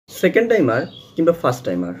Second timer কিংবা first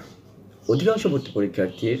timer অধিকাংশ ভর্তি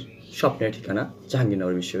পরীক্ষার্থীর স্বপ্নের ঠিকানা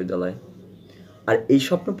জাহাঙ্গীরনগর বিশ্ববিদ্যালয়। আর এই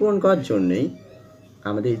স্বপ্ন পূরণ করার জন্যই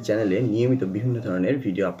আমাদের এই চ্যানেলে নিয়মিত বিভিন্ন ধরনের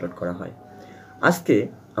ভিডিও আপলোড করা হয়। আজকে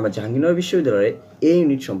আমরা জাহাঙ্গীরনগর বিশ্ববিদ্যালয়ের এ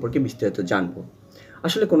ইউনিট সম্পর্কে বিস্তারিত জানব।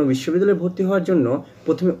 আসলে কোনো বিশ্ববিদ্যালয়ে ভর্তি হওয়ার জন্য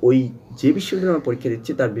প্রথমে যে বিশ্ববিদ্যালয়ে আমরা পরীক্ষা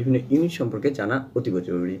দিচ্ছি তার বিভিন্ন ইউনিট সম্পর্কে জানা অতীব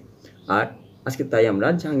জরুরি। আর আজকে তাই আমরা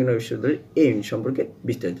জাহাঙ্গীরনগর বিশ্ববিদ্যালয়ের এ ইউনিট সম্পর্কে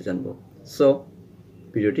বিস্তারিত জানব। সো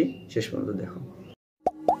ভিডিওটি শেষ পর্যন্ত দেখো।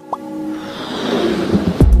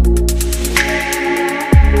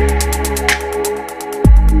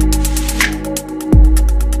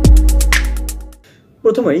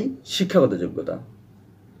 প্রথমেই শিক্ষাগত যোগ্যতা।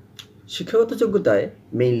 শিক্ষাগত যোগ্যতায়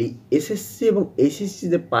মেইনলি এস.এস.স এবং এইচ.এস.স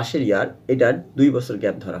পাশের ইয়ার এটার 2 বছর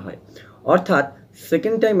গ্যাপ ধরা হয়। অর্থাৎ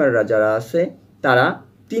সেকেন্ড টাইমাররা যারা আছে তারা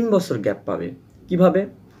 3 বছর গ্যাপ পাবে। কিভাবে?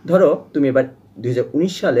 ধরো তুমি এবার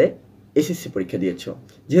 2019 সালে এসএসসি পরীক্ষা দিয়েছো,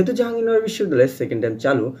 যেহেতু জাহাঙ্গীরনগর বিশ্ববিদ্যালয়ের সেকেন্ড টাইম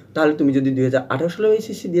চালু, তাহলে তুমি যদি 2018 সালে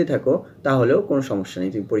এসএসসি দিয়ে থাকো তাহলেও কোনো সমস্যা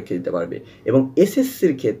নেই, তুমি পরীক্ষা দিতে পারবে। এবং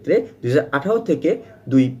এসএসসির ক্ষেত্রে 2018 থেকে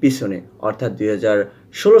 2 পিছনে অর্থাৎ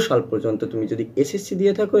 2016 সাল পর্যন্ত তুমি যদি এসএসসি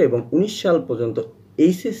দিয়ে থাকো এবং 19 সাল পর্যন্ত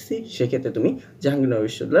এইচএসসি, সেক্ষেত্রে তুমি জাহাঙ্গীরনগর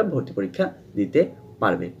বিশ্ববিদ্যালয়ে ভর্তি পরীক্ষা দিতে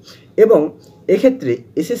পারবে। এবং এক্ষেত্রে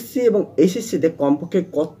এসএসসি এবং এইচএসসিতে কমপক্ষে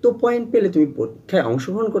কত পয়েন্ট পেলে তুমি পরীক্ষায়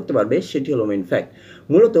অংশগ্রহণ করতে পারবে সেটি হলো মেইন ফ্যাক্ট।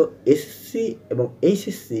 মূলত এসএসসি এবং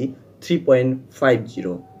এইচএসসি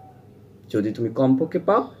 3.50 যদি তুমি কমপক্ষে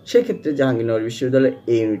পাও, সেক্ষেত্রে জাহাঙ্গীরনগর বিশ্ববিদ্যালয়ে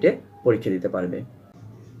এই ইউনিটে পরীক্ষা দিতে পারবে।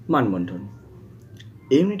 মানবন্ধন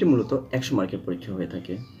এই ইউনিটে মূলত 100 মার্কের পরীক্ষা হয়ে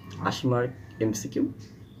থাকে। 80 মার্ক এমসিকিউ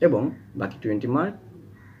এবং বাকি 20 মার্ক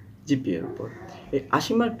জিপিএ এর উপর। এই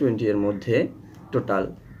 80 মার্ক 20 এর মধ্যে টোটাল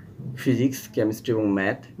ফিজিক্স, কেমিস্ট্রি এবং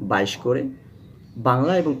ম্যাথ 22 করে,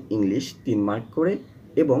 বাংলা এবং ইংলিশ 3 মার্ক করে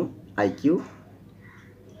এবং আইকিউ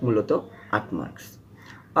মূলত 8 মার্কস।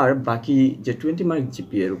 আর বাকি যে 20 মার্ক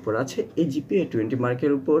জিপিএ এর উপর আছে, এই জিপিএ 20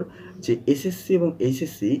 মার্কের উপর যে এসএসসি এবং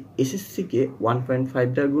এইচএসসি, এসএসসিকে 1.5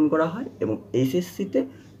 দ্বারা গুণ করা হয় এবং এইচএসসিতে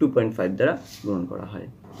 2.5 দ্বারা গুণ করা হয়।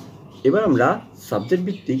 এবার আমরা সাবজেক্ট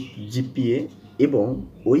ভিত্তিক জিপিএ এবং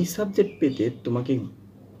ওই সাবজেক্ট পেতে তোমাকে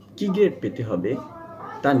কি গ্রেড পেতে হবে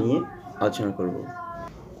তা নিয়ে আলোচনা করব।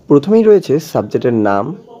 প্রথমেই রয়েছে সাবজেক্টের নাম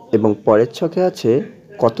এবং পরের ছকে আছে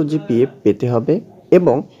কত জিপিএ পেতে হবে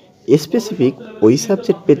এবং স্পেসিফিক ওই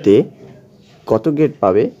সাবজেক্ট পেতে কত গ্রেড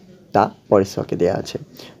পাবে তা পরের ছকে দেওয়া আছে।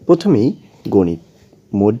 প্রথমেই গণিত,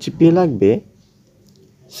 মোট জিপিএ লাগবে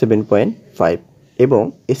 7.5 এবং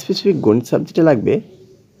স্পেসিফিক গণিত সাবজেক্টে লাগবে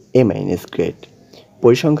A- গ্রেড।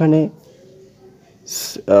 পরিসংখ্যানে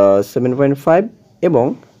 7.5 এবং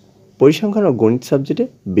পরিসংখ্যান ও গণিত সাবজেক্টে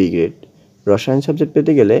বি গ্রেড। রসায়ন সাবজেক্ট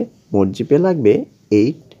পেতে গেলে মোট জিপিএ লাগবে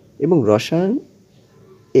 8 এবং রসায়ন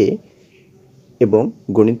এ এবং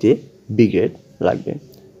গণিতে বি গ্রেড লাগবে।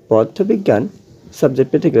 পদার্থবিজ্ঞান সাবজেক্ট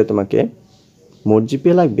পেতে গেলে তোমাকে মোট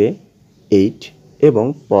জিপিএ লাগবে 8 এবং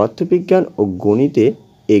পদার্থবিজ্ঞান ও গণিতে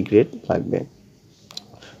এ গ্রেড লাগবে।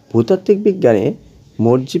 ভূতাত্ত্বিক বিজ্ঞানে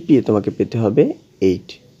মোট জিপিএ তোমাকে পেতে হবে 8।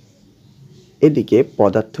 এদিকে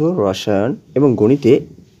পদার্থ, রসায়ন এবং গণিতে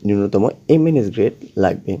ন্যূনতম এম.এস গ্রেড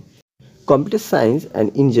লাগবে। কম্পিউটার সায়েন্স অ্যান্ড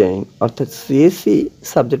ইঞ্জিনিয়ারিং অর্থাৎ সিএসসি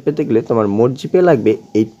সাবজেক্ট পেতে গেলে তোমার মোট জিপিএ লাগবে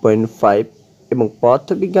 8.5 এবং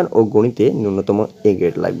পদার্থবিজ্ঞান ও গণিতে ন্যূনতম এ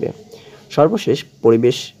গ্রেড লাগবে। সর্বশেষ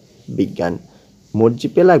পরিবেশ বিজ্ঞান, মোট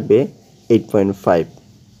জিপিএ লাগবে 8.5।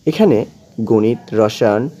 এখানে গণিত,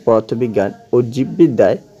 রসায়ন, পদার্থবিজ্ঞান ও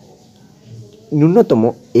জীববিদ্যায় ন্যূনতম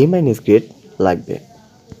এম.এস গ্রেড লাগবে।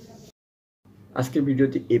 আজকের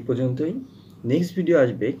ভিডিওটি এই পর্যন্তই। নেক্সট ভিডিও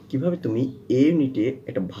আসবে কিভাবে তুমি এই ইউনিটে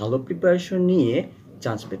একটা ভালো প্রিপারেশন নিয়ে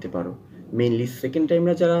চান্স পেতে পারো। মেইনলি সেকেন্ড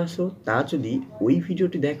টাইমরা যারা আসো তারা যদি ওই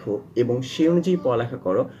ভিডিওটি দেখো এবং সেই অনুযায়ী পড়ালেখা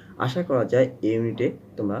করো, আশা করা যায় এই ইউনিটে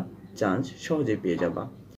তোমরা চান্স সহজেই পেয়ে যাবা।